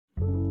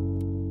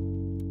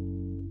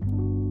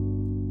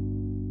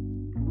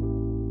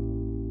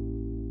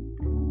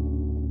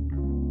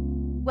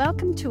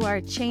Welcome to our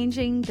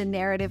Changing the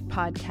Narrative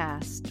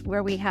podcast,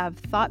 where we have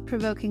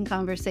thought-provoking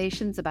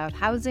conversations about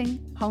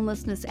housing,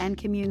 homelessness, and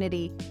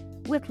community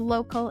with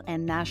local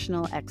and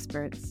national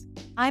experts.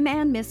 I'm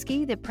Ann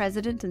Miskey, the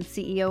President and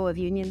CEO of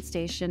Union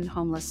Station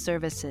Homeless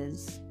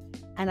Services,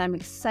 and I'm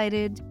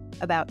excited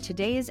about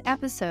today's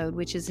episode,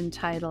 which is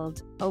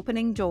entitled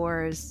Opening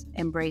Doors,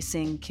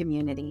 Embracing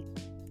Community.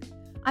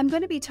 I'm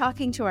going to be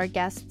talking to our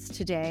guests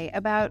today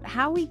about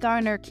how we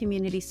garner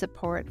community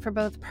support for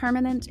both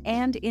permanent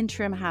and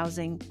interim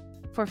housing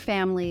for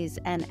families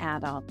and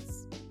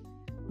adults.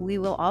 We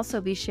will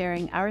also be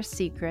sharing our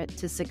secret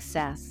to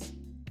success,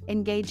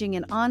 engaging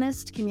in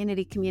honest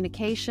community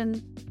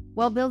communication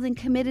while building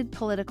committed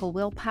political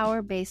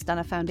willpower based on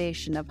a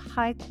foundation of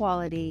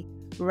high-quality,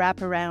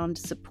 wraparound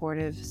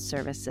supportive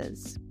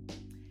services.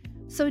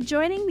 So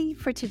joining me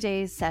for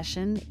today's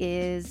session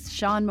is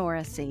Sean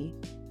Morrissey.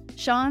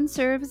 Sean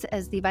serves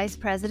as the Vice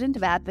President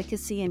of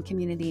Advocacy and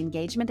Community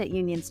Engagement at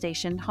Union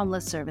Station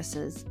Homeless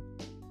Services.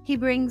 He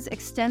brings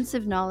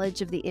extensive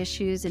knowledge of the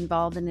issues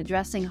involved in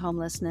addressing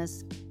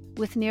homelessness,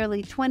 with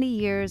nearly 20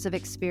 years of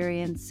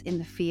experience in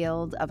the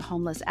field of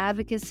homeless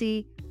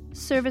advocacy,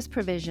 service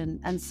provision,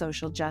 and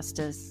social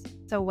justice.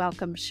 So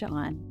welcome,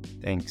 Sean.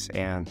 Thanks,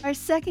 Ann. Our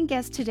second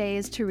guest today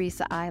is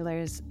Teresa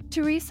Eilers.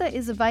 Teresa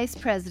is a vice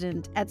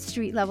president at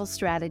Street Level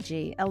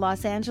Strategy, a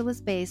Los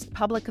Angeles-based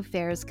public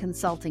affairs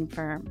consulting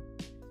firm.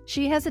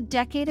 She has a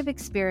decade of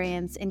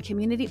experience in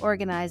community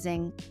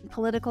organizing and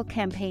political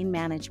campaign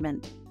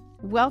management.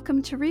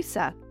 Welcome,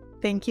 Teresa.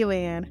 Thank you,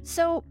 Ann.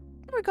 So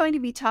we're going to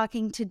be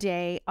talking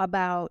today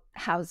about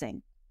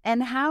housing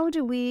and how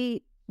do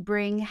we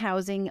bring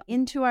housing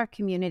into our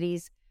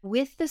communities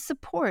with the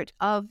support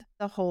of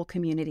the whole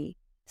community.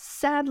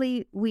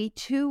 Sadly, we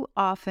too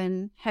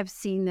often have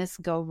seen this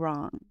go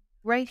wrong.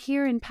 Right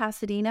here in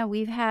Pasadena,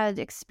 we've had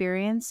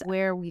experience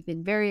where we've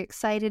been very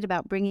excited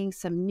about bringing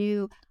some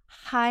new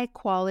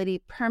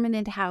high-quality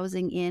permanent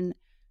housing in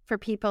for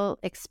people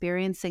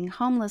experiencing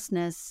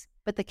homelessness,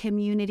 but the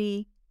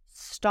community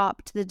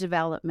stopped the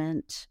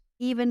development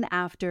even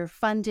after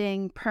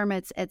funding,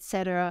 permits,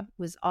 etc.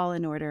 was all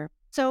in order.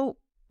 So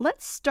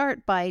let's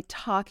start by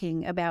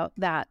talking about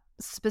that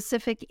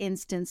specific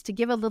instance to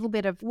give a little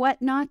bit of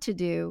what not to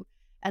do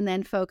and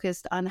then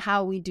focused on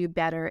how we do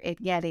better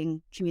at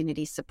getting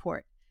community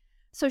support.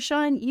 So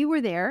Sean, you were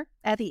there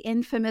at the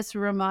infamous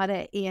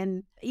Ramada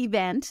Inn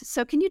event.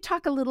 So can you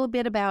talk a little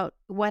bit about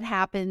what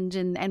happened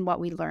and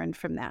what we learned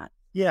from that?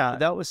 Yeah,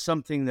 that was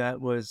something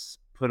that was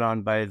put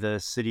on by the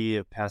city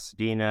of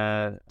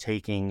Pasadena,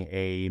 taking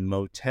a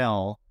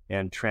motel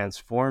and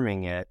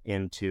transforming it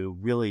into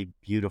really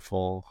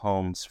beautiful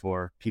homes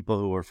for people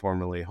who were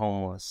formerly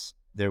homeless.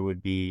 There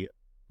would be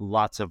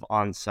lots of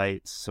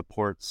on-site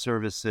support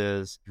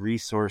services,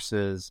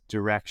 resources,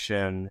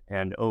 direction,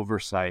 and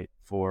oversight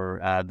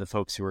for the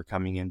folks who were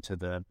coming into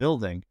the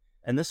building.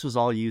 And this was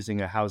all using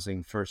a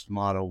housing first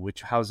model,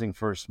 which housing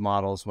first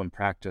models, when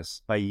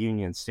practiced by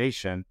Union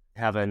Station,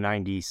 have a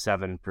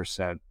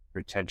 97%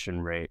 retention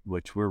rate,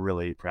 which we're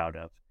really proud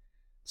of.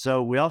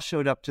 So we all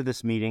showed up to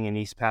this meeting in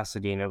East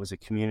Pasadena. It was a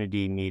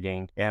community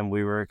meeting, and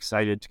we were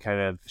excited to kind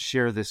of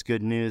share this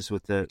good news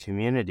with the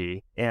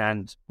community.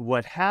 And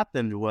what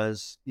happened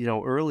was,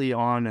 early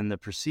on in the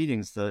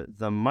proceedings,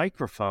 the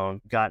microphone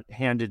got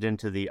handed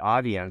into the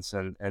audience,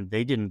 and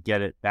they didn't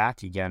get it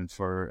back again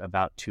for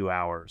about 2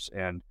 hours.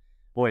 And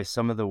boy,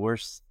 some of the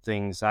worst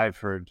things I've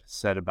heard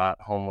said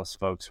about homeless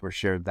folks were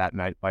shared that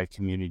night by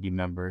community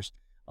members.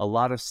 A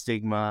lot of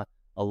stigma,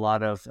 a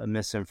lot of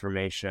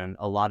misinformation,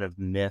 a lot of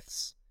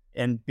myths.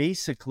 And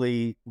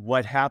basically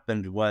what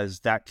happened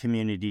was that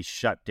community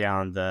shut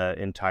down the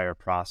entire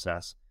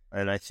process.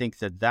 And I think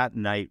that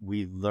night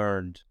we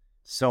learned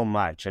so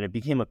much, and it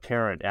became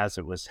apparent as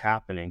it was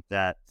happening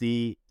that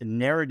the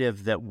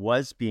narrative that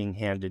was being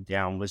handed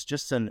down was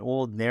just an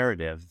old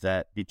narrative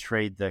that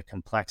betrayed the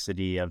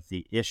complexity of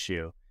the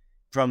issue.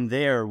 From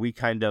there, we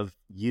kind of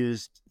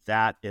used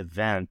that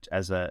event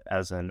as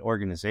an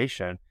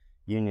organization,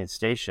 Union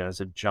Station, as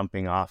a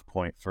jumping off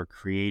point for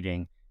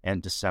creating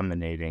and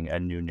disseminating a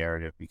new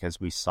narrative, because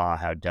we saw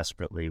how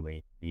desperately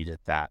we needed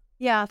that.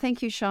 Yeah,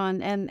 thank you,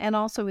 Sean. And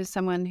also as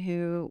someone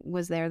who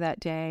was there that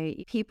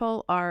day,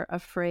 people are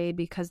afraid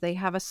because they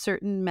have a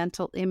certain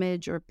mental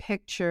image or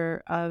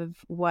picture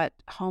of what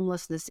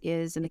homelessness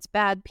is. And it's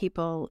bad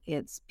people.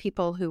 It's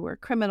people who are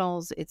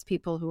criminals. It's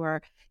people who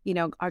are they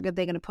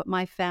going to put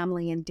my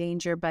family in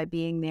danger by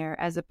being there,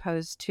 as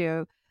opposed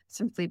to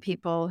simply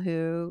people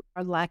who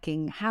are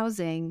lacking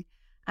housing,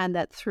 and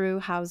that through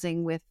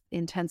housing with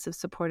intensive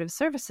supportive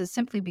services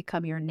simply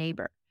become your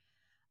neighbor.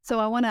 So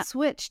I want to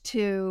switch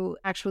to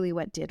actually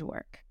what did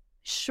work.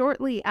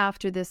 Shortly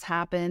after this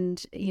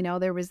happened,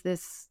 there was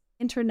this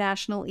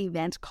international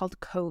event called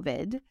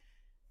COVID.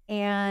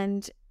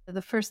 And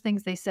the first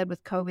things they said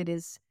with COVID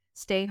is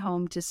stay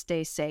home to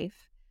stay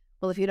safe.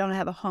 Well, if you don't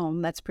have a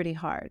home, that's pretty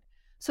hard.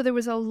 So there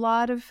was a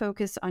lot of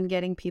focus on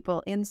getting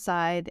people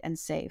inside and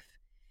safe.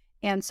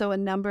 And so a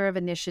number of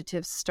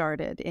initiatives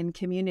started in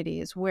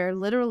communities where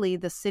literally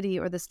the city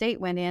or the state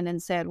went in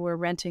and said, we're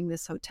renting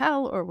this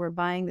hotel or we're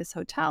buying this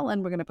hotel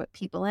and we're going to put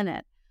people in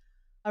it.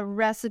 A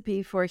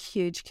recipe for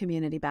huge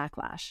community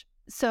backlash.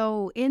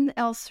 So in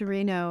El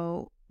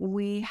Sereno,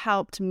 we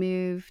helped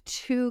move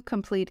 2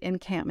 complete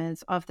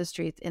encampments off the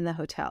streets in the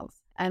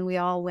hotels. And we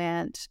all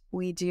went,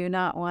 we do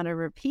not want a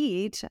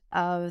repeat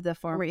of the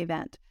former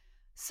event.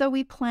 So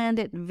we planned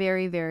it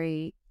very,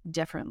 very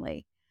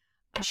differently.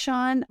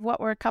 Sean, what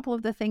were a couple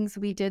of the things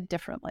we did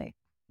differently?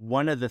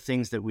 One of the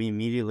things that we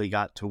immediately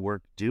got to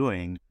work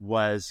doing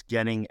was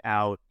getting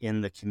out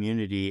in the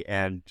community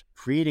and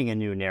creating a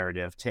new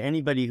narrative to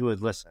anybody who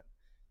would listen.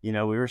 We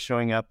were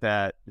showing up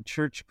at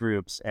church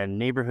groups and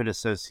neighborhood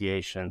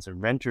associations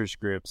and renters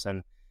groups.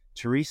 And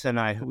Teresa and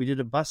I, we did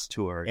a bus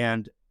tour.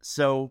 And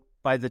so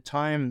by the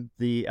time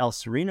the El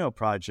Sereno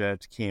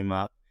project came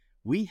up,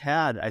 we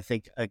had, I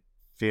think, a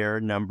fair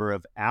number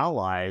of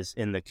allies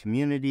in the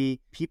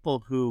community,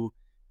 people who,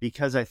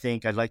 because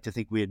I'd like to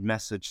think we had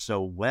messaged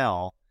so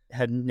well,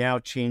 had now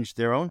changed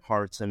their own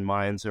hearts and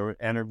minds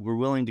and were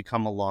willing to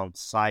come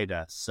alongside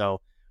us.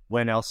 So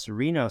when El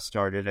Sereno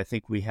started, I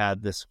think we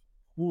had this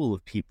pool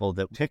of people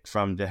that picked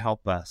from to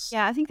help us.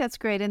 Yeah, I think that's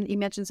great. And you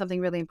mentioned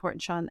something really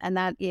important, Sean, and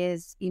that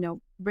is,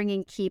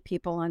 bringing key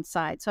people on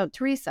side. So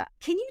Teresa,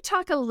 can you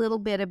talk a little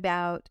bit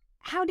about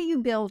how do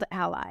you build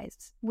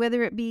allies,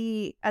 whether it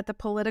be at the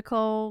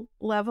political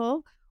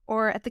level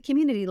or at the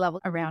community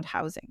level around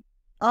housing?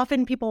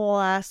 Often people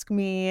will ask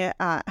me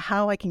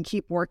how I can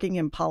keep working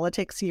in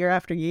politics year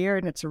after year,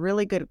 and it's a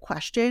really good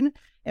question.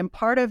 And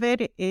part of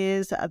it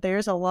is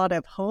there's a lot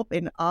of hope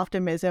and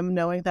optimism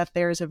knowing that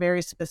there's a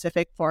very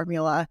specific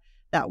formula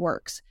that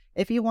works.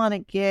 If you want to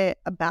get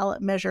a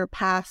ballot measure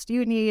passed,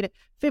 you need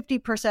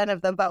 50%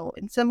 of the vote.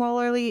 And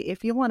similarly,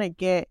 if you want to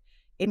get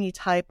any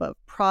type of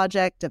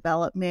project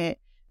development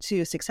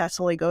to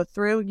successfully go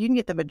through, you can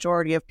get the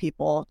majority of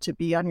people to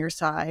be on your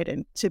side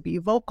and to be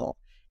vocal.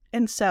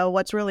 And so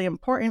what's really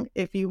important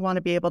if you want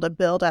to be able to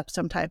build up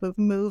some type of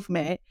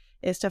movement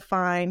is to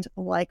find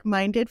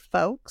like-minded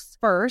folks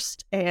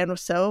first. And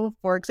so,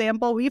 for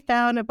example, we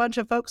found a bunch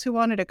of folks who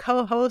wanted to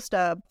co-host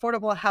a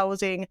affordable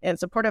housing and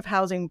supportive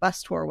housing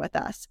bus tour with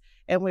us.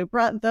 And we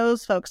brought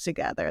those folks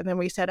together. And then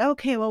we said,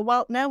 okay,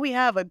 well, now we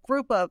have a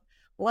group of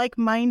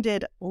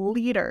like-minded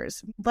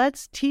leaders.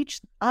 Let's teach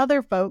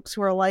other folks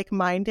who are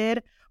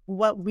like-minded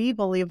what we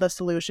believe the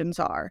solutions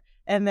are.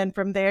 And then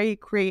from there, you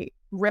create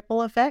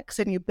ripple effects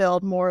and you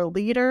build more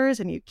leaders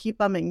and you keep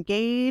them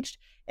engaged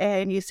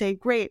and you say,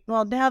 great,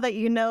 well, now that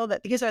you know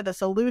that these are the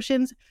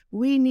solutions,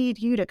 we need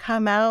you to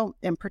come out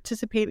and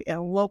participate in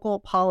local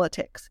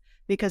politics.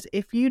 Because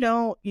if you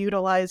don't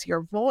utilize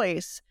your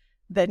voice,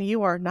 then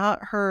you are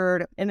not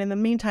heard. And in the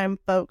meantime,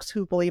 folks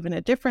who believe in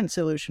a different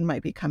solution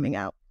might be coming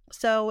out.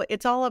 So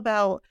it's all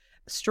about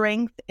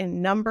strength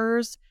in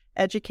numbers,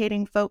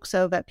 educating folks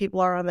so that people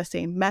are on the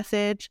same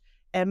message,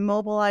 and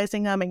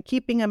mobilizing them and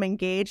keeping them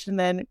engaged, and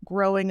then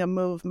growing a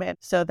movement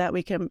so that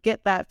we can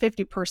get that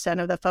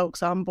 50% of the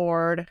folks on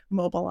board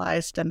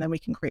mobilized, and then we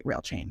can create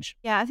real change.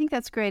 Yeah, I think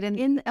that's great. And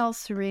in El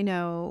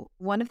Sereno,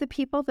 one of the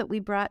people that we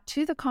brought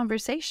to the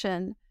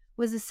conversation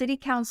was a city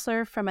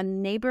councilor from a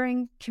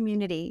neighboring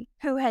community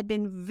who had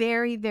been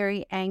very,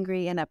 very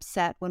angry and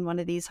upset when one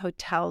of these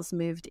hotels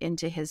moved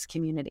into his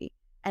community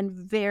and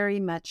very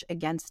much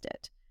against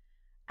it.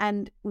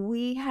 And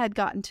we had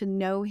gotten to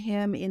know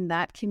him in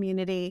that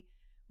community.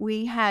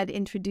 We had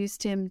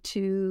introduced him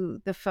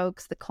to the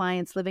folks, the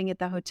clients living at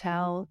the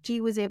hotel.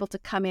 He was able to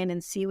come in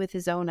and see with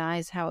his own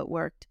eyes how it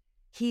worked.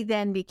 He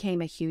then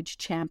became a huge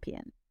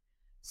champion.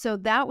 So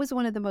that was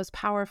one of the most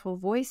powerful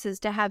voices,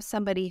 to have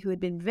somebody who had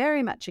been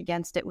very much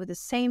against it with the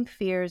same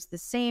fears, the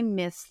same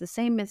myths, the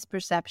same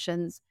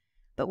misperceptions.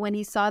 But when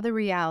he saw the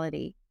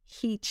reality,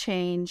 he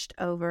changed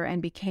over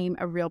and became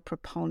a real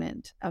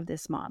proponent of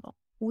this model.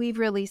 We've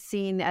really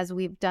seen, as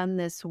we've done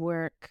this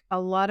work, a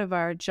lot of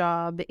our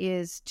job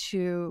is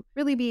to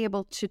really be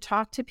able to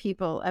talk to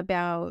people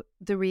about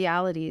the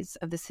realities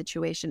of the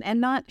situation and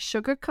not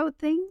sugarcoat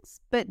things,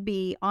 but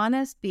be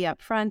honest, be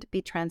upfront,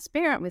 be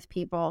transparent with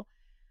people,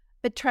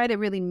 but try to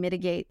really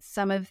mitigate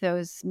some of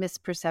those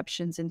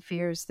misperceptions and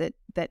fears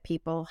that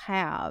people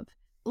have.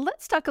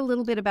 Let's talk a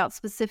little bit about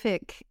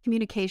specific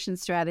communication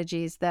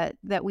strategies that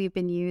we've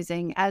been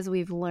using as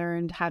we've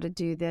learned how to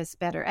do this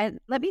better. And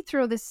let me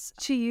throw this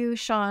to you,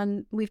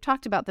 Sean. We've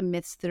talked about the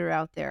myths that are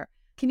out there.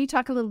 Can you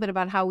talk a little bit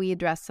about how we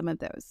address some of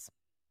those?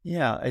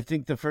 Yeah, I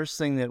think the first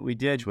thing that we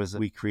did was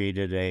we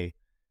created a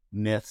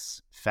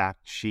myths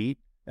fact sheet,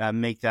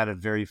 make that a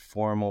very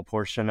formal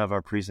portion of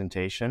our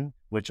presentation,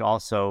 which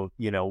also,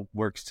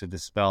 works to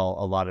dispel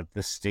a lot of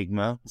the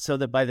stigma, so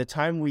that by the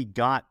time we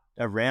got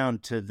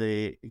around to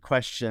the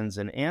questions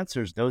and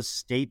answers, those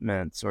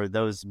statements or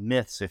those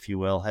myths, if you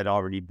will, had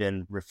already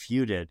been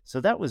refuted.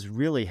 So that was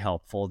really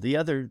helpful. The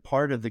other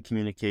part of the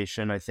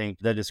communication, I think,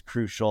 that is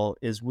crucial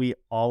is we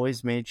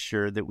always made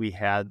sure that we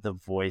had the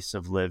voice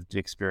of lived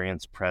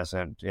experience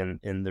present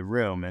in the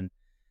room. And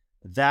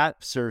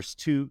that serves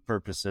two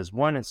purposes.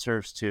 One, it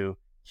serves to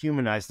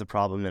humanize the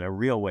problem in a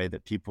real way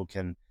that people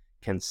can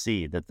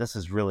see that this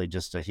is really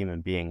just a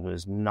human being who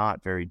is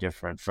not very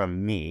different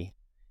from me.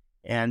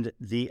 And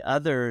the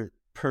other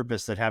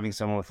purpose that having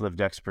someone with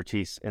lived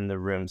expertise in the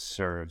room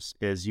serves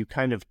is you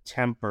kind of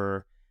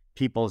temper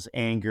people's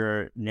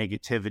anger,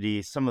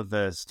 negativity, some of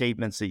the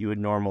statements that you would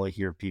normally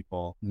hear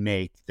people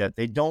make that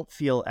they don't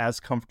feel as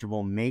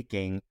comfortable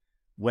making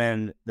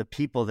when the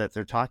people that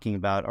they're talking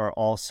about are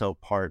also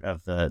part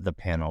of the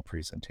panel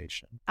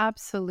presentation.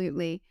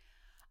 Absolutely.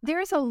 There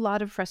is a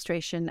lot of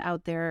frustration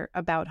out there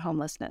about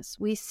homelessness.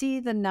 We see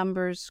the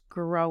numbers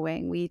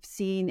growing. We've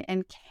seen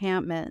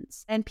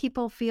encampments, and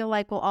people feel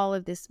like, well, all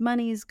of this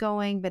money is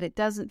going, but it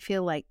doesn't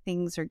feel like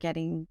things are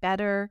getting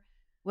better.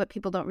 What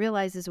people don't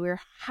realize is we're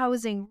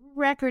housing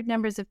record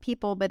numbers of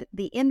people, but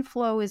the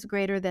inflow is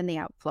greater than the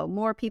outflow.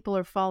 More people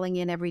are falling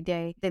in every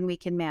day than we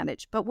can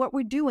manage. But what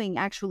we're doing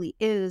actually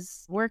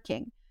is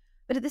working.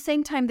 But at the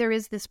same time, there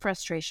is this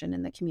frustration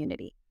in the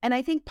community. And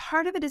I think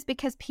part of it is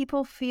because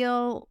people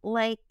feel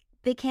like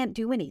they can't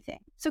do anything.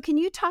 So can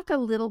you talk a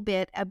little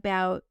bit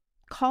about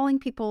calling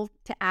people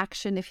to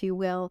action, if you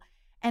will,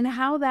 and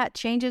how that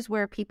changes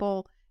where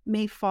people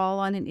may fall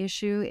on an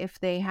issue if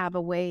they have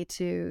a way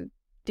to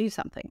do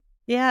something?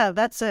 Yeah,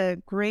 that's a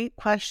great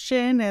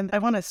question. And I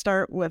want to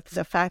start with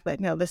the fact that,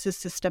 no, this is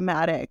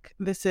systematic.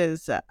 This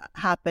is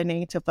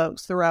happening to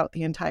folks throughout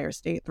the entire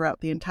state,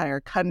 throughout the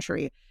entire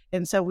country.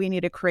 And so we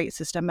need to create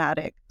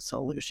systematic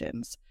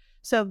solutions.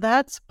 So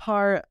that's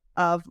part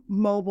of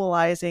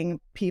mobilizing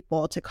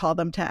people to call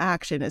them to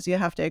action is you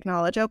have to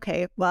acknowledge,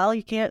 okay, well,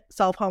 you can't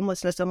solve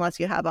homelessness unless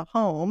you have a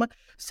home.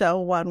 So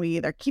one, we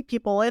either keep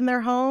people in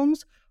their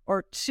homes,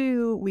 or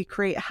two, we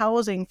create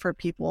housing for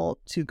people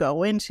to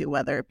go into,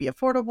 whether it be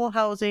affordable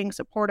housing,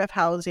 supportive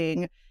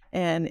housing,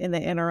 and in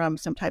the interim,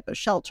 some type of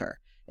shelter.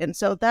 And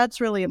so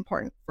that's really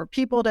important for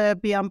people to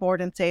be on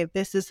board and say,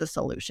 this is the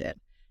solution.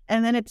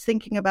 And then it's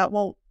thinking about,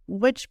 well,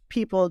 which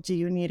people do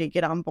you need to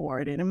get on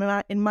board?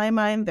 And in my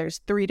mind,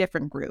 there's 3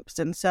 different groups.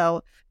 And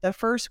so the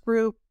first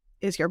group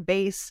is your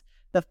base,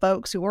 the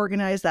folks who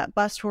organized that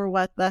bus tour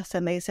with us,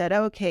 and they said,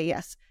 okay,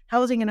 yes,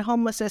 housing and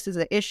homelessness is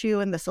an issue,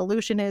 and the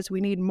solution is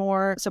we need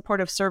more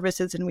supportive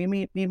services and we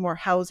need more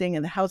housing,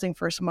 and the Housing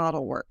First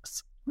model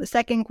works. The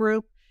second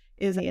group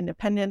is the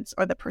independents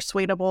or the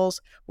persuadables,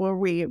 where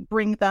we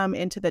bring them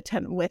into the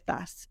tent with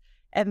us.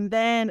 And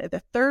then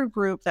the third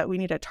group that we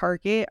need to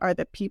target are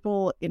the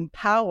people in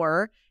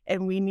power,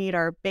 and we need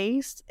our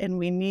base and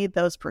we need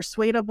those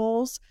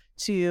persuadables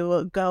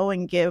to go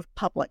and give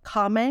public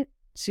comment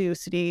to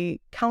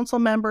city council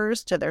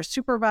members, to their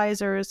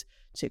supervisors,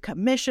 to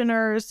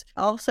commissioners.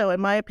 Also, in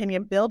my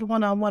opinion, build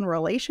one-on-one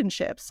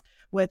relationships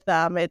with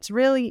them. It's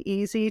really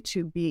easy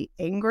to be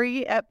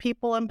angry at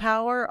people in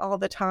power all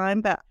the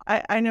time, but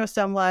I know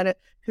someone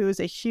who's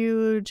a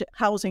huge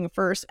Housing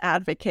First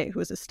advocate,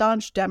 who's a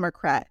staunch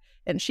Democrat,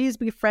 and she's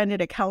befriended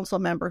a council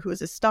member who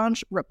is a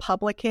staunch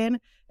Republican,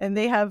 and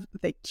they have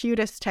the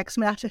cutest text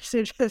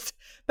messages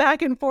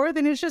back and forth,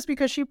 and it's just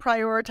because she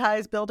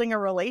prioritized building a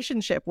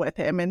relationship with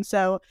him. And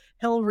so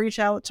he'll reach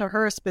out to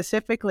her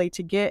specifically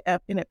to get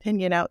an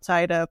opinion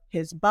outside of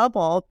his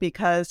bubble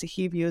because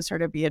he views her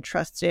to be a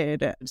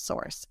trusted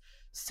source.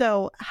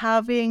 So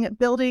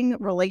building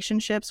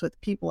relationships with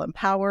people in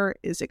power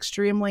is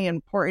extremely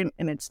important,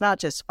 and it's not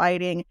just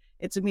fighting.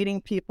 It's meeting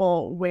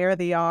people where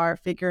they are,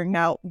 figuring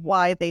out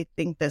why they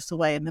think this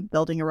way, and then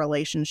building a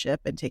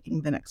relationship and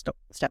taking the next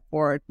step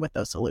forward with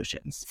those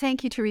solutions.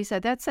 Thank you, Teresa.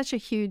 That's such a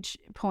huge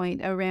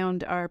point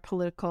around our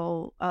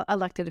political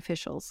elected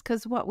officials,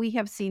 because what we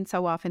have seen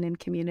so often in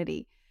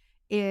community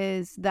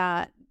is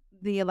that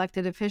the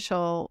elected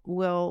official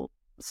will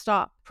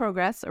stop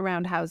progress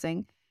around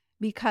housing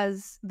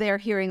because they're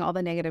hearing all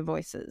the negative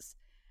voices.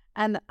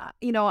 And,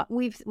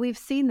 we've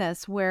seen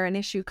this where an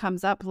issue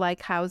comes up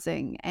like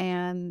housing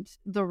and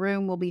the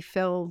room will be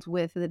filled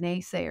with the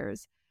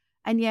naysayers.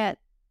 And yet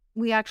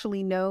we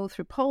actually know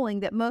through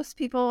polling that most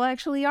people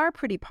actually are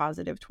pretty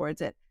positive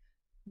towards it.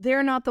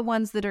 They're not the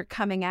ones that are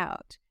coming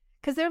out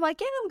because they're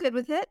like, yeah, I'm good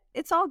with it.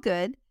 It's all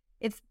good.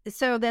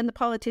 So then the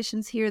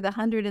politicians hear the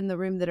 100 in the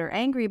room that are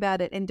angry about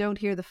it and don't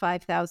hear the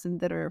 5,000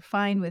 that are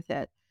fine with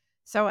it.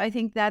 So I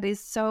think that is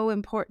so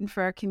important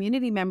for our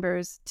community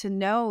members to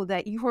know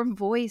that your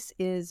voice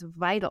is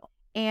vital.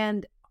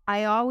 And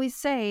I always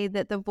say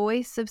that the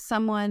voice of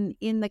someone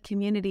in the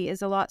community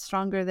is a lot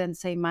stronger than,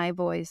 say, my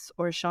voice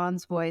or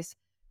Sean's voice,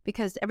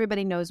 because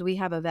everybody knows we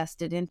have a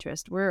vested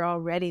interest. We're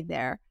already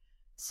there.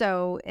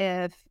 So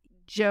if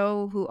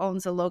Joe, who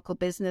owns a local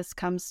business,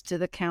 comes to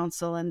the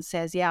council and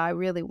says, yeah, I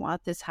really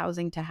want this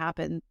housing to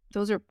happen,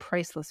 those are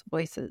priceless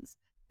voices.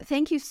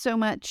 Thank you so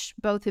much,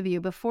 both of you.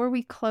 Before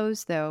we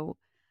close, though,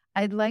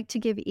 I'd like to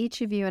give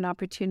each of you an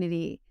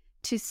opportunity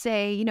to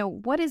say,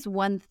 what is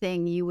one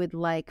thing you would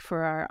like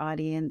for our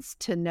audience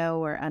to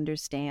know or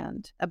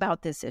understand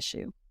about this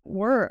issue?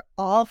 We're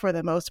all, for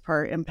the most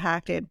part,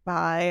 impacted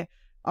by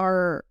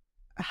our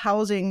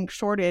housing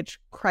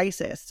shortage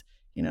crisis.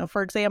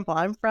 For example,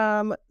 I'm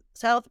from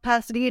South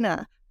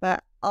Pasadena,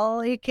 but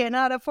I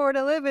cannot afford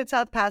to live in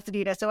South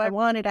Pasadena. So I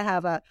wanted to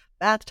have a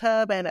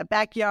bathtub and a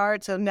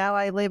backyard. So now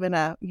I live in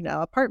a,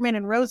 apartment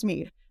in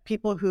Rosemead.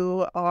 People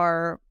who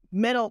are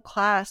middle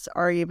class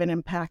are even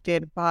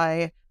impacted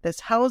by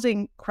this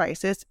housing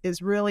crisis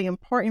is really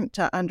important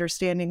to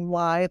understanding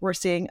why we're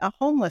seeing a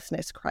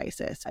homelessness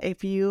crisis.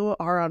 If you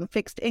are on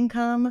fixed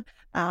income,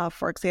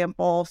 for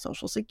example,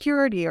 Social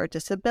Security or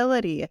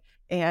disability,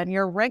 and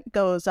your rent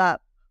goes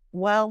up,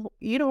 well,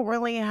 you don't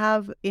really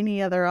have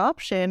any other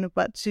option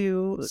but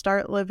to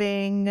start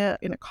living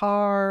in a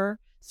car,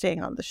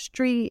 staying on the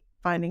street,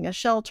 finding a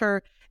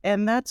shelter.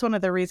 And that's one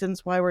of the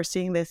reasons why we're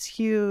seeing this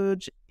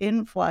huge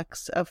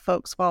influx of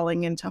folks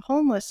falling into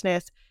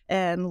homelessness.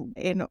 And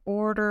in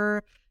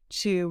order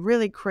to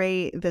really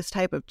create this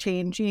type of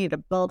change, you need to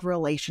build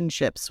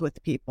relationships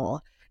with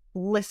people.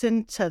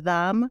 Listen to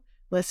them,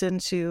 listen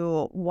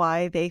to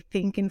why they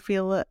think and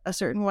feel a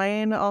certain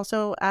way, and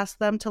also ask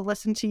them to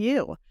listen to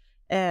you.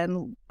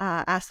 And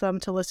ask them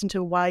to listen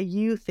to why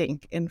you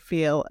think and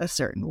feel a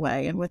certain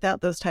way. And without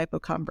those type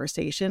of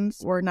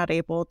conversations, we're not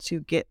able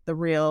to get the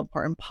real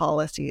important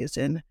policies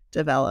and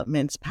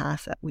developments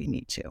passed that we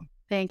need to.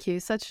 Thank you.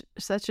 Such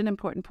an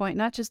important point,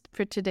 not just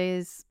for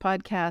today's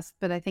podcast,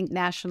 but I think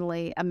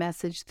nationally, a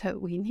message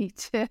that we need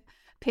to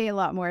pay a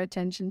lot more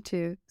attention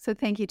to. So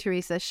thank you,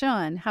 Teresa.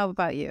 Sean, how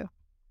about you?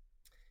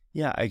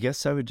 Yeah, I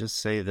guess I would just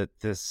say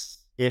that this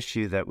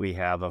issue that we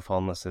have of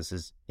homelessness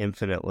is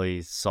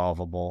infinitely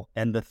solvable.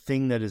 And the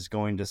thing that is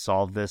going to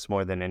solve this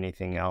more than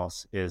anything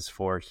else is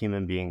for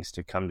human beings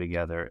to come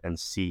together and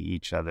see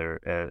each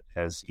other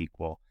as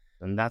equal.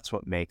 And that's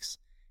what makes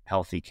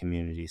healthy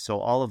community. So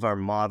all of our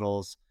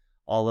models,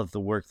 all of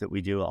the work that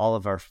we do, all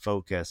of our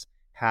focus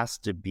has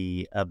to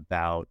be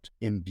about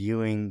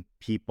imbuing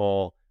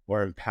people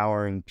or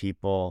empowering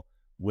people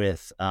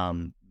with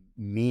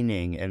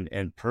meaning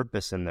and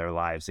purpose in their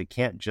lives. It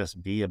can't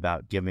just be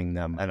about giving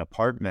them an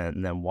apartment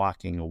and then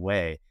walking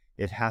away.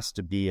 It has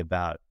to be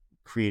about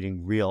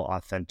creating real,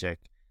 authentic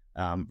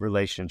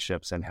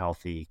relationships and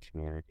healthy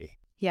community.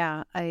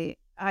 Yeah, I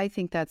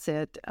think that's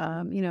it.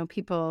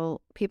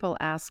 People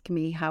ask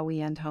me how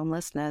we end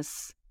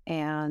homelessness,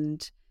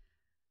 and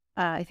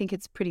I think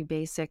it's pretty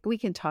basic. We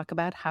can talk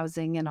about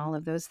housing and all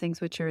of those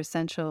things which are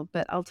essential,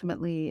 but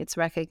ultimately it's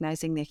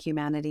recognizing the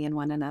humanity in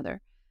one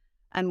another.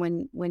 And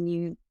when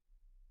you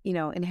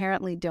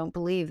inherently don't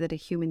believe that a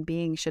human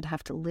being should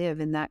have to live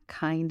in that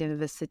kind of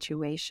a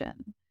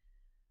situation,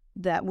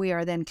 that we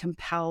are then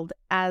compelled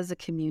as a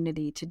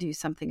community to do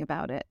something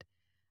about it.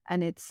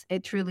 And it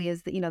truly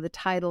is, the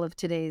title of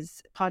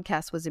today's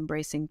podcast was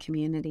Embracing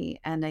Community.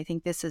 And I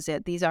think this is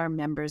it. These are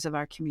members of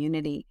our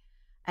community.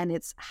 And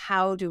it's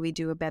how do we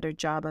do a better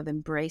job of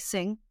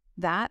embracing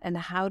that? And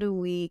how do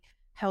we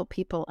help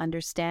people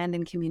understand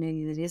in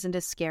community that it isn't a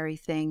scary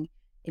thing?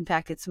 In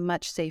fact, it's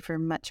much safer,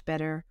 much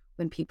better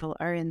when people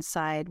are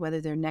inside,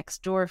 whether they're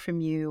next door from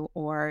you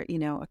or,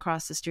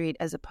 across the street,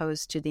 as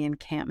opposed to the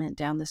encampment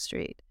down the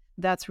street.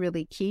 That's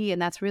really key.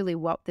 And that's really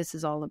what this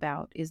is all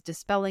about, is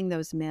dispelling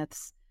those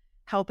myths,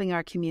 helping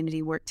our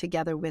community work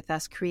together with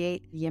us,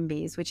 create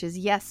YIMBYs, which is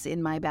yes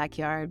in my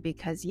backyard,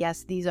 because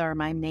yes, these are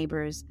my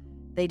neighbors.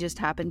 They just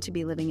happen to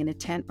be living in a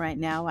tent right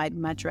now. I'd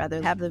much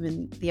rather have them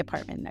in the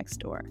apartment next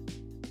door.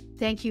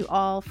 Thank you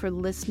all for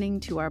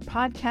listening to our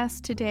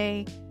podcast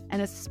today.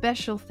 And a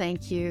special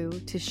thank you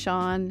to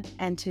Sean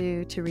and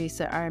to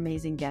Teresa, our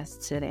amazing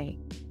guests today.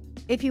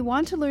 If you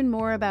want to learn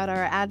more about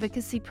our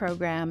advocacy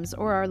programs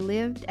or our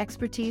Lived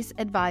Expertise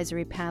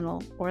Advisory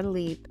Panel, or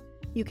LEAP,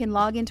 you can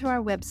log into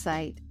our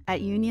website at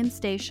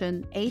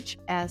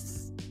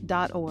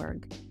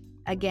unionstationhs.org.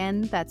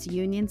 Again, that's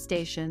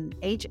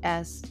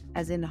unionstationhs,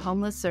 as in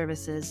homeless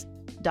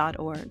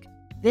services.org.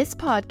 This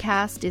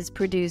podcast is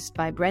produced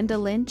by Brenda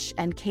Lynch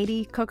and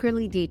Katie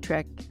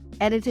Cookerly-Dietrich,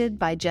 edited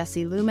by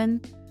Jesse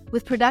Luman,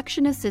 with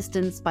production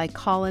assistance by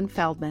Colin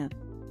Feldman.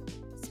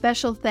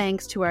 Special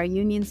thanks to our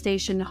Union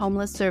Station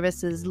Homeless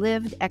Services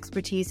Lived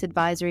Expertise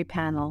Advisory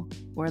Panel,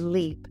 or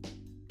LEAP,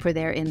 for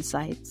their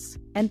insights.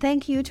 And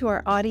thank you to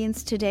our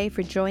audience today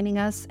for joining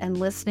us and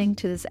listening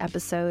to this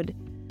episode.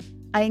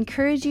 I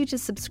encourage you to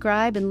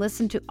subscribe and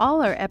listen to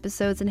all our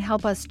episodes and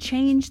help us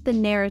change the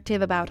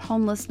narrative about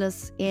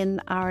homelessness in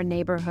our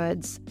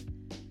neighborhoods.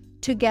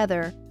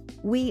 Together,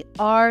 we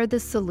are the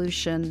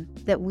solution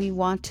that we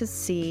want to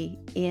see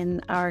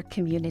in our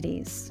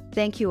communities.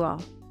 Thank you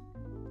all.